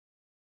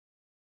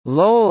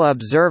Lowell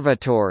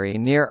Observatory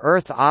Near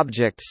Earth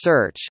Object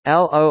Search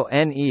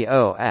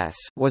 (LONEOS)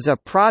 was a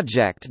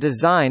project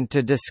designed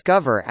to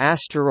discover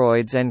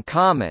asteroids and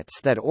comets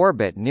that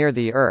orbit near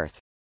the Earth.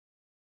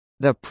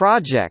 The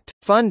project,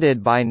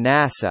 funded by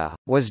NASA,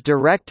 was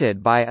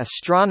directed by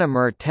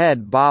astronomer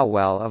Ted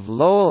Bowell of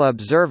Lowell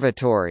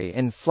Observatory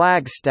in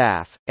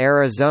Flagstaff,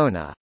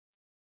 Arizona.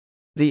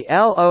 The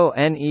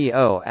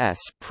LONEOS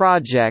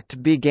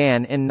project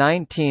began in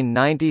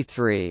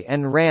 1993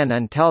 and ran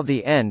until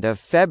the end of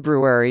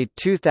February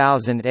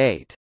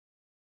 2008.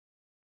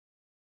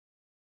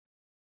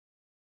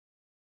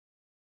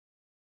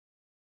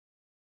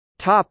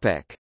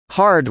 Topic: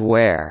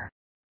 Hardware.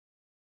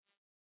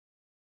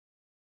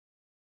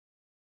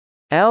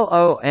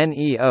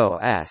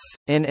 LONEOS,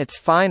 in its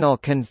final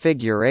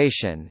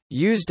configuration,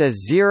 used a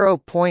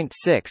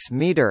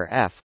 0.6-meter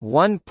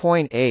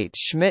f/1.8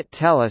 Schmidt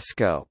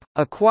telescope,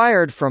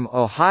 acquired from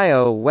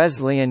Ohio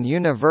Wesleyan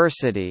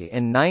University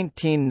in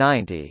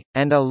 1990,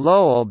 and a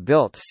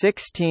Lowell-built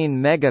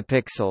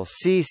 16-megapixel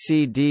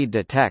CCD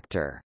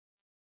detector.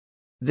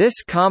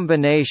 This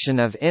combination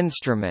of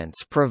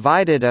instruments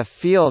provided a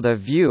field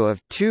of view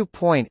of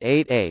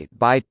 2.88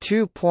 by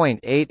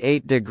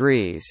 2.88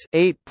 degrees,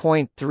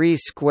 8.3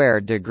 square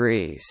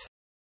degrees.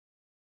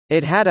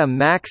 It had a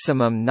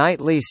maximum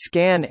nightly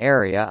scan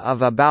area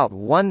of about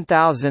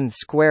 1,000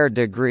 square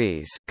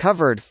degrees,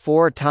 covered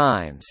 4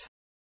 times.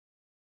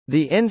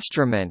 The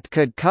instrument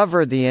could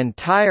cover the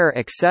entire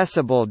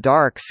accessible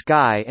dark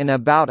sky in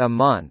about a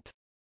month.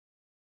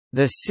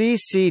 The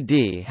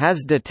CCD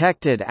has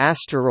detected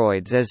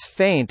asteroids as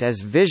faint as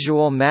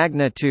visual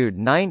magnitude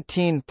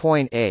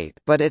 19.8,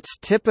 but its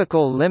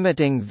typical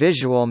limiting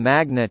visual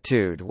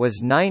magnitude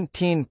was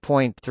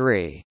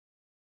 19.3.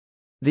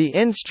 The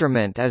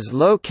instrument is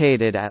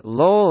located at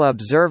Lowell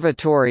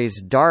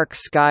Observatory's Dark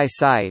Sky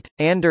Site,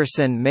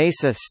 Anderson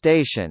Mesa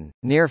Station,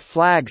 near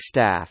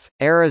Flagstaff,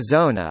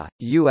 Arizona,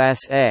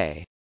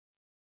 USA.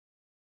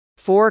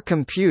 4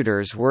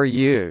 computers were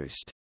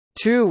used.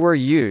 2 were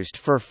used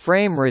for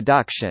frame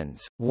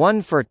reductions,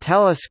 1 for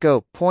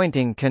telescope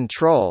pointing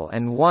control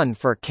and 1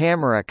 for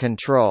camera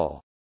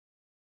control.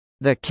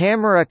 The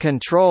camera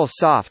control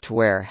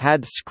software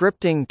had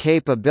scripting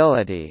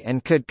capability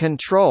and could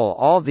control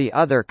all the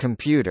other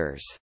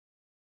computers.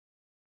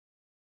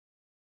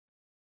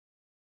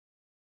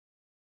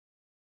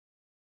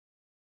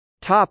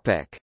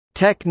 Topic: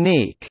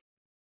 Technique.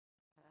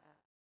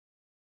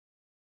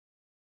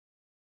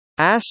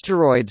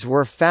 Asteroids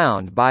were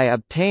found by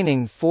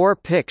obtaining 4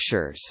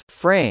 pictures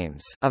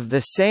frames of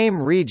the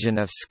same region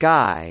of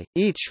sky,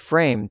 each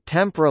frame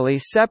temporally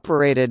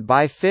separated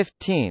by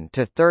 15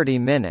 to 30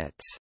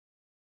 minutes.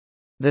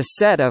 The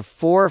set of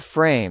 4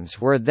 frames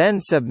were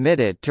then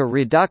submitted to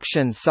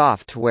reduction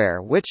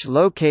software which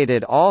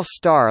located all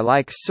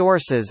star-like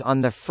sources on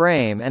the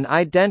frame and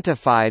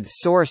identified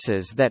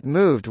sources that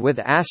moved with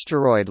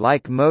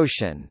asteroid-like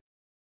motion.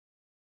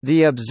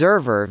 The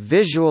observer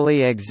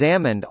visually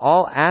examined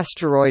all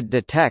asteroid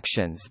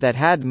detections that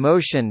had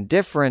motion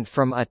different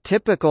from a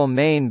typical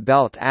main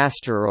belt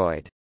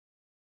asteroid.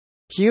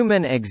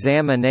 Human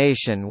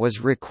examination was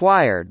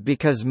required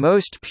because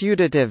most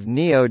putative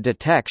NEO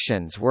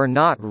detections were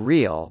not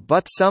real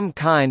but some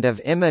kind of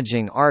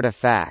imaging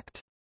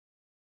artifact.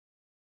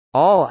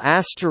 All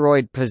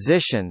asteroid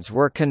positions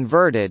were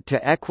converted to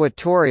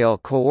equatorial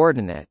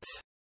coordinates.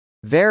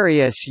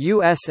 Various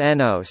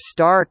USNO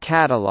star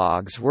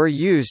catalogs were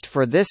used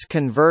for this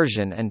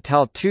conversion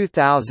until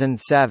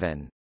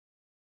 2007.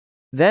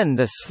 Then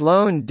the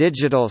Sloan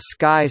Digital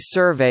Sky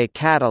Survey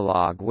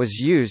catalog was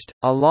used,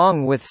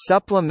 along with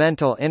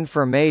supplemental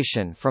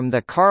information from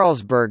the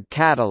Carlsberg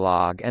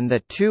catalog and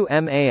the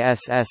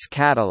 2MASS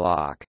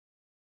catalog.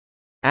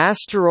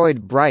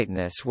 Asteroid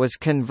brightness was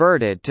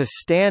converted to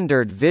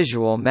standard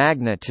visual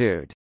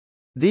magnitude.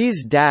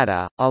 These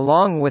data,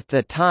 along with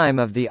the time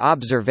of the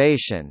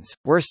observations,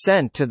 were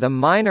sent to the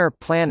Minor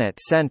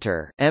Planet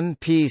Center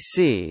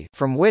 (MPC),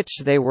 from which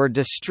they were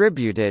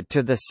distributed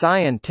to the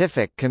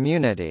scientific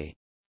community.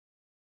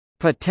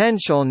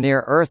 Potential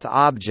near-Earth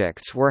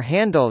objects were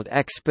handled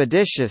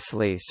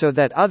expeditiously so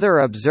that other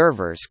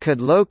observers could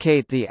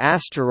locate the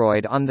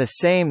asteroid on the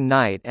same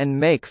night and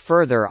make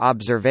further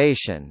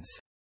observations.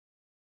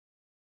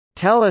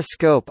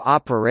 Telescope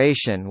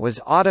operation was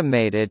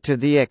automated to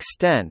the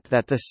extent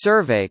that the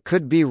survey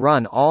could be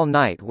run all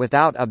night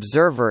without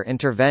observer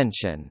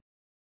intervention.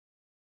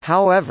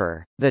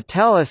 However, the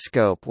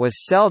telescope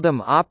was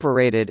seldom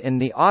operated in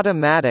the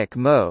automatic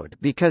mode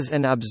because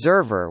an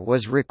observer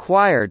was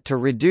required to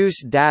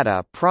reduce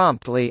data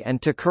promptly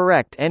and to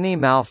correct any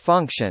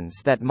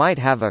malfunctions that might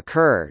have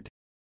occurred.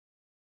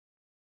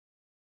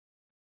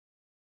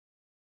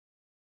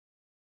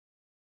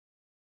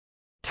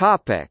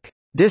 Topic: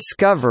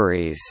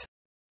 Discoveries.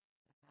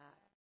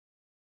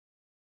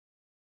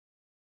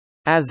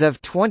 As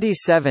of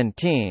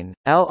 2017,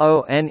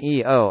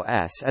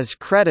 LONEOS is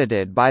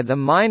credited by the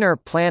Minor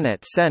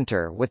Planet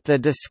Center with the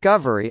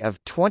discovery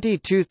of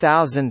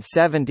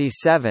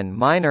 22,077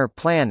 minor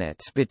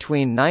planets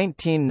between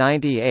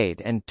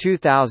 1998 and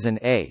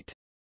 2008.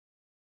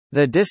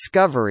 The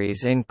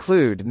discoveries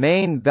include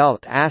main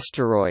belt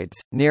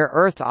asteroids,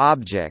 near-Earth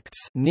objects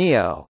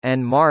 (NEO),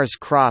 and Mars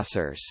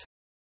crossers.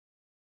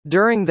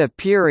 During the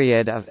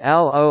period of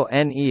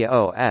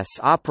LONEOS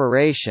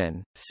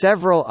operation,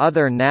 several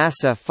other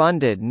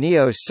NASA-funded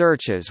NEO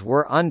searches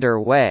were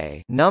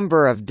underway.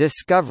 Number of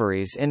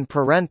discoveries in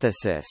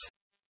parenthesis.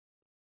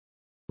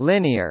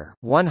 Linear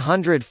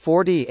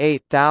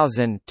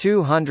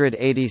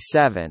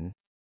 148,287.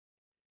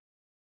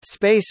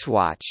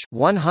 Spacewatch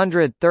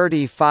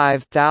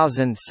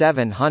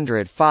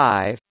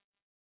 135,705.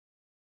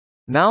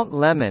 Mount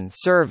Lemmon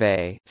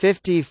survey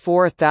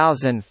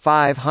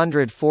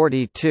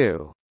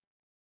 54,542.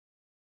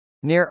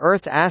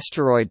 Near-Earth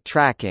asteroid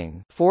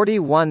tracking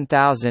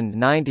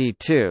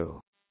 41,092.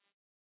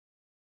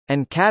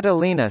 And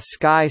Catalina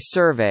Sky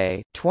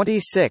Survey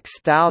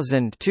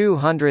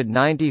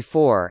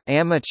 26,294.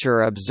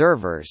 Amateur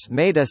observers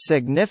made a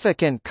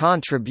significant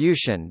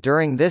contribution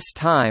during this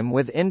time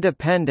with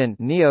independent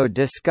NEO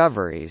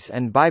discoveries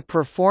and by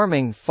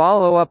performing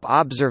follow-up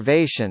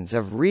observations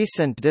of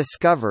recent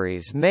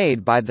discoveries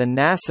made by the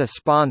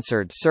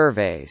NASA-sponsored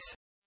surveys.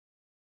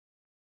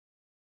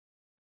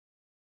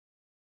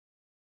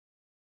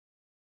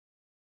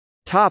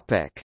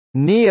 Topic: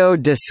 NEO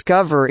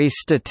discovery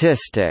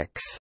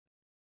statistics.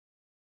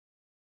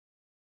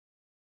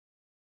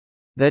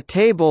 The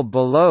table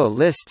below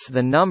lists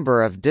the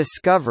number of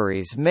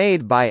discoveries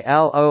made by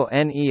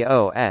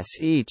LONEOS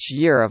each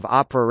year of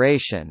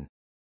operation.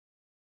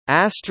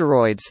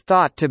 Asteroids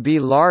thought to be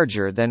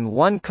larger than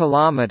 1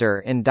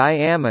 km in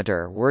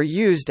diameter were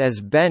used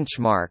as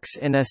benchmarks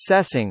in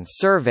assessing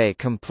survey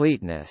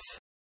completeness.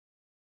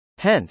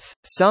 Hence,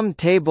 some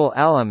table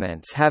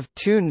elements have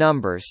two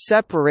numbers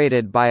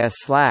separated by a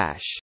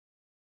slash.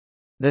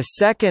 The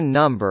second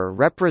number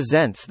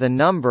represents the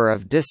number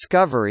of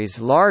discoveries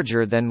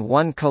larger than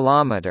 1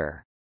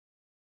 km.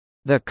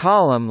 The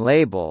column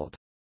labeled,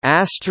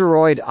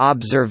 "Asteroid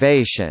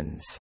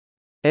Observations",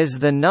 is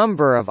the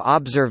number of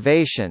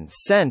observations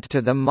sent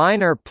to the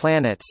Minor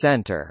Planet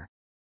Center.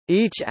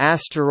 Each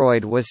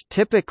asteroid was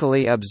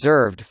typically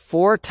observed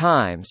 4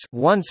 times,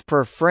 once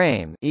per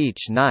frame,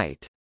 each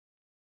night.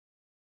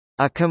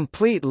 A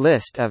complete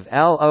list of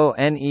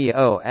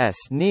LONEOS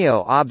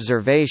NEO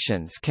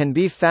observations can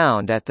be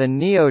found at the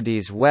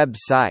NEODIS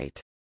website.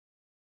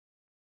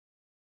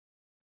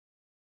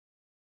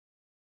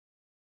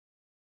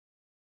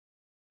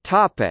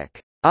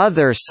 Topic: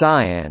 Other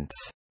science.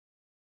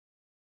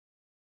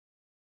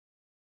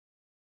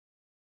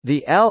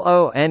 The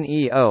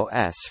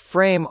LONEOS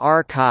Frame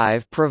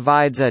Archive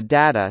provides a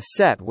data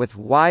set with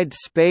wide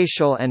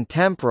spatial and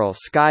temporal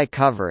sky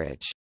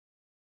coverage.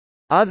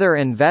 Other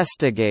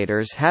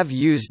investigators have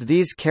used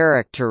these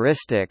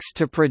characteristics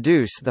to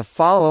produce the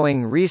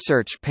following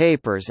research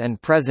papers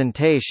and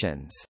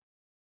presentations.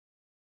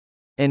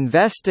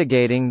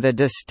 Investigating the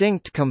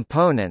distinct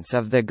components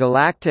of the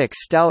galactic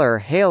stellar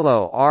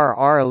halo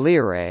RR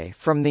Lyrae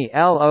from the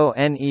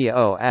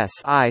LONEOS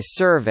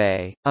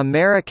survey,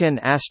 American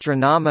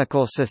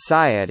Astronomical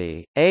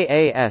Society,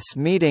 AAS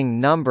meeting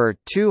number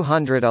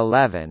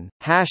 211,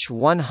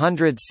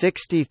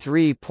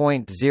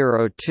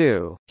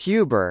 #163.02,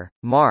 Huber,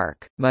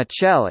 Mark,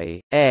 Michelli,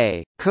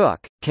 A.,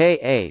 Cook,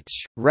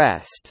 K.H.,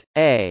 Rest,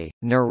 A.,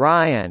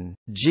 Narayan,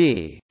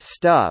 G.,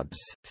 Stubbs,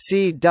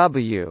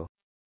 C.W.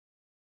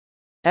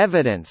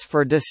 Evidence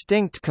for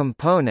distinct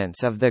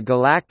components of the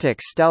galactic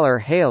stellar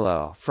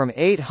halo from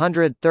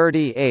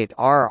 838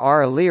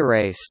 RR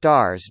Lyrae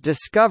stars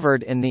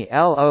discovered in the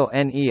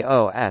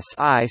LONEOS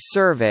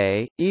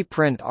survey,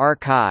 ePrint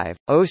Archive,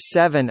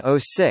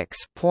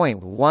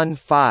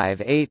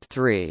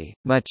 0706.1583,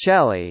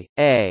 Michelli,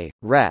 A.,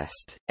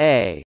 Rest,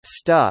 A.,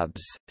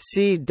 Stubbs,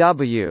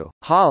 C.W.,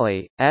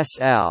 Hawley,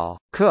 S.L.,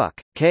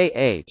 Cook,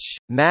 K.H.,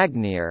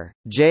 Magnier,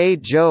 J.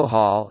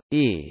 Johal,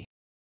 E.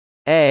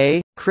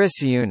 A.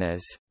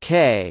 Chrysiunas,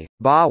 K.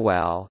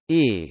 Bawell,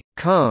 E.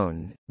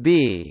 Cohn,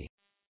 B.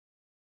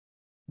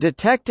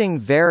 Detecting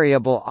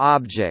variable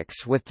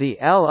objects with the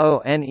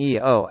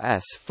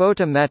LONEOS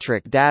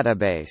photometric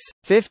database,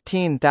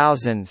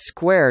 15,000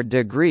 square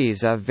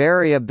degrees of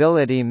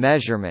variability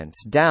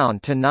measurements down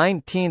to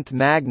 19th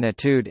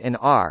magnitude in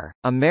R,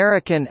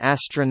 American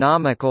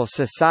Astronomical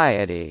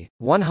Society,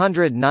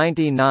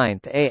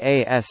 199th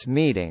AAS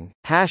meeting,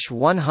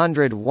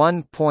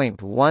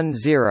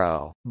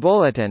 #101.10,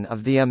 Bulletin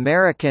of the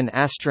American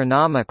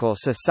Astronomical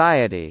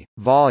Society,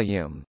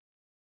 Volume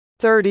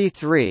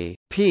 33,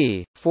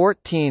 p.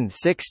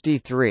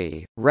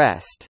 1463,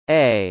 Rest,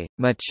 A.,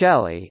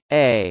 Michelli,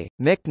 A.,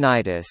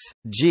 McNitus,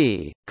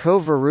 G.,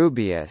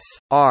 Covarrubias,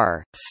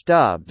 R.,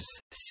 Stubbs,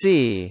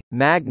 C.,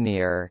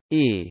 Magnier,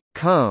 E.,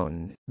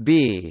 Cohn,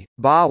 B.,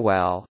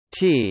 Bawell,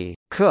 T.,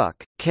 Cook,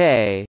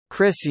 K.,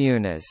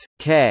 Chrysiunas,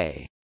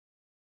 K.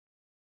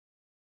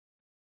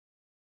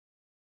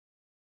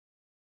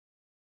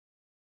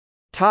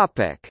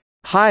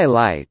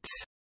 Highlights.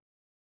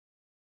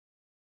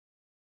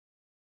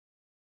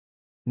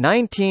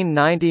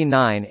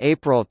 1999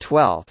 April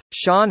 12,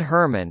 Sean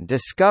Herman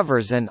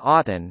discovers an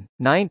Auton,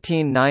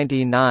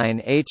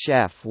 1999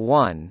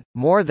 HF1,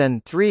 more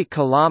than 3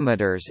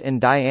 km in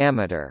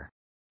diameter.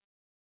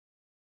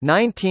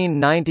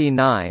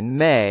 1999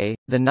 May,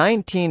 the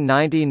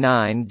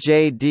 1999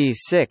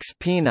 JD6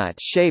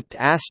 peanut-shaped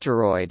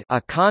asteroid,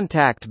 a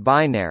contact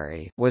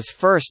binary, was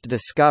first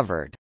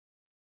discovered.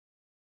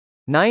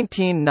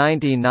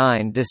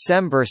 1999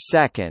 December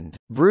 2,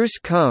 Bruce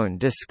Cohn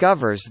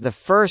discovers the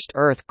first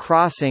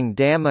Earth-crossing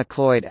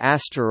Damocloid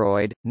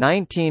asteroid,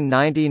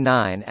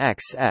 1999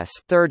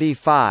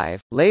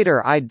 XS35,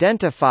 later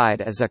identified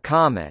as a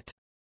comet.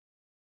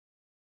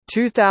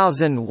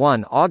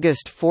 2001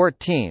 August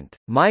 14,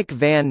 Mike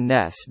Van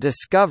Ness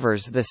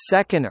discovers the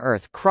second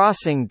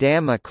Earth-crossing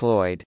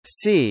Damocloid,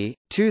 c.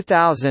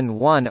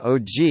 2001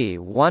 OG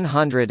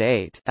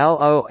 108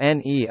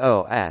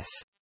 LONEOS.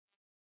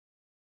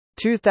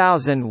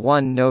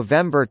 2001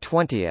 November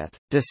 20,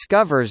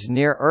 discovers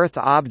near-Earth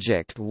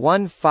object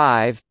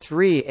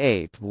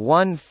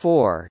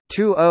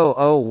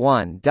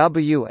 153814-2001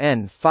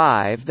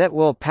 WN5 that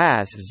will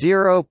pass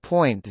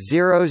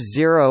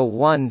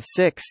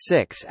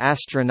 0.00166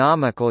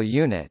 astronomical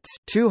units,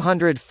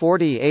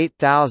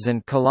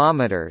 248,000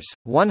 kilometers,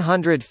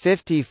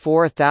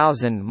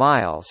 154,000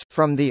 miles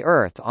from the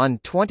Earth on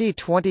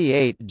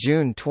 2028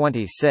 June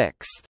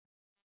 26.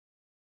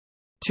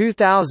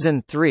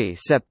 2003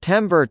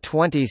 September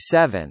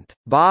 27,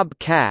 Bob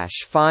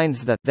Cash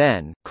finds the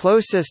then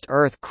closest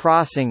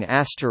Earth-crossing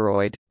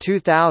asteroid,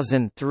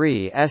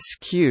 2003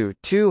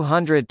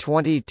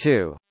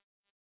 SQ-222.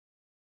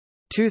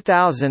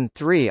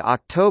 2003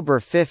 October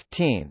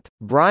 15,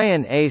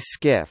 Brian A.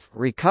 Skiff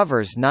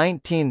recovers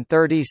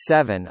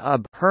 1937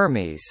 UB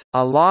Hermes,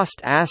 a lost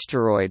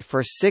asteroid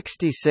for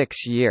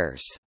 66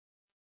 years.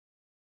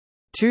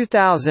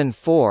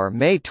 2004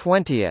 May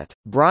 20,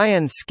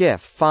 Brian Skiff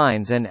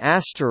finds an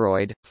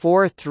asteroid,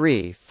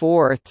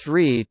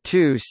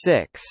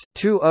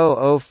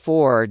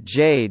 434326-2004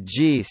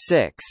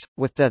 JG6,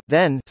 with the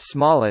then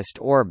smallest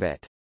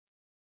orbit.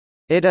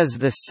 It is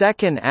the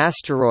second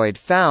asteroid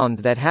found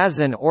that has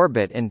an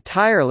orbit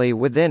entirely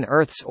within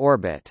Earth's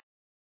orbit.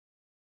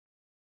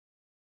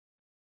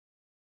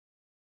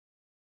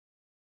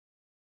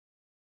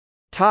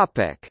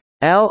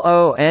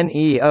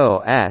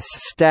 LONEOS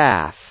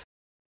staff.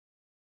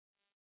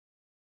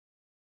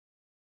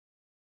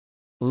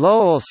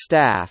 Lowell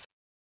staff.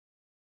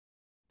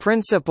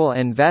 Principal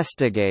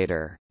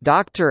investigator,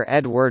 Dr.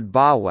 Edward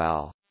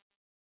Bowell.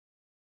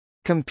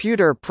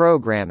 Computer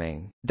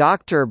programming,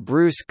 Dr.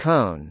 Bruce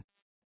Cohn.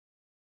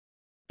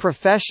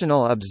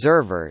 Professional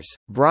observers,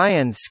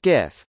 Brian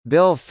Skiff,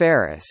 Bill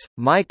Ferris,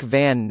 Mike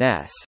Van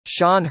Ness,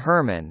 Sean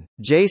Herman,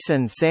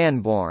 Jason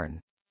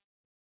Sanborn.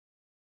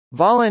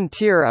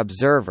 Volunteer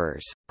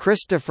observers,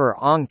 Christopher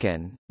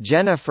Onken,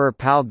 Jennifer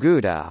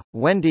Palguda,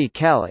 Wendy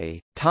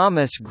Kelly,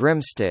 Thomas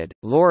Grimstead,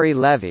 Lori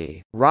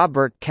Levy,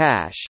 Robert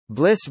Cash,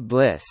 Bliss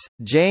Bliss,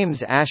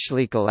 James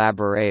Ashley.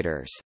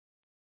 Collaborators.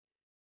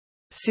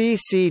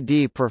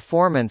 CCD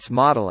Performance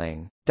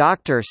Modeling,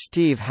 Dr.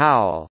 Steve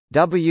Howell,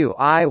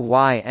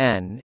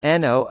 WIYN,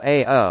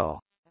 NOAO.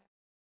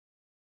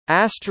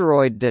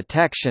 Asteroid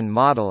Detection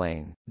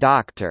Modeling,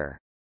 Dr.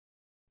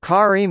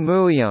 Kari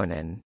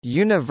Muonen,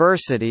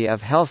 University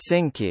of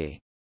Helsinki.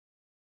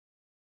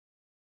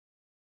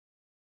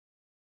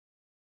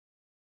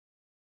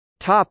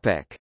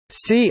 Topic.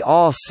 See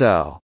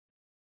also: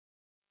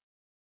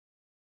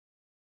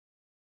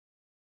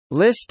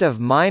 List of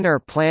minor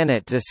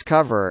planet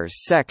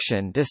discoverers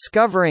section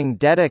discovering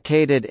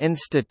dedicated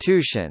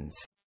institutions.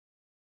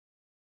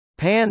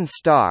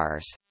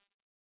 Pan-STARRS.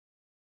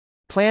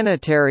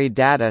 Planetary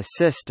Data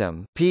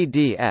System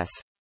 (PDS).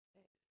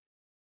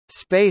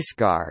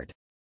 SpaceGuard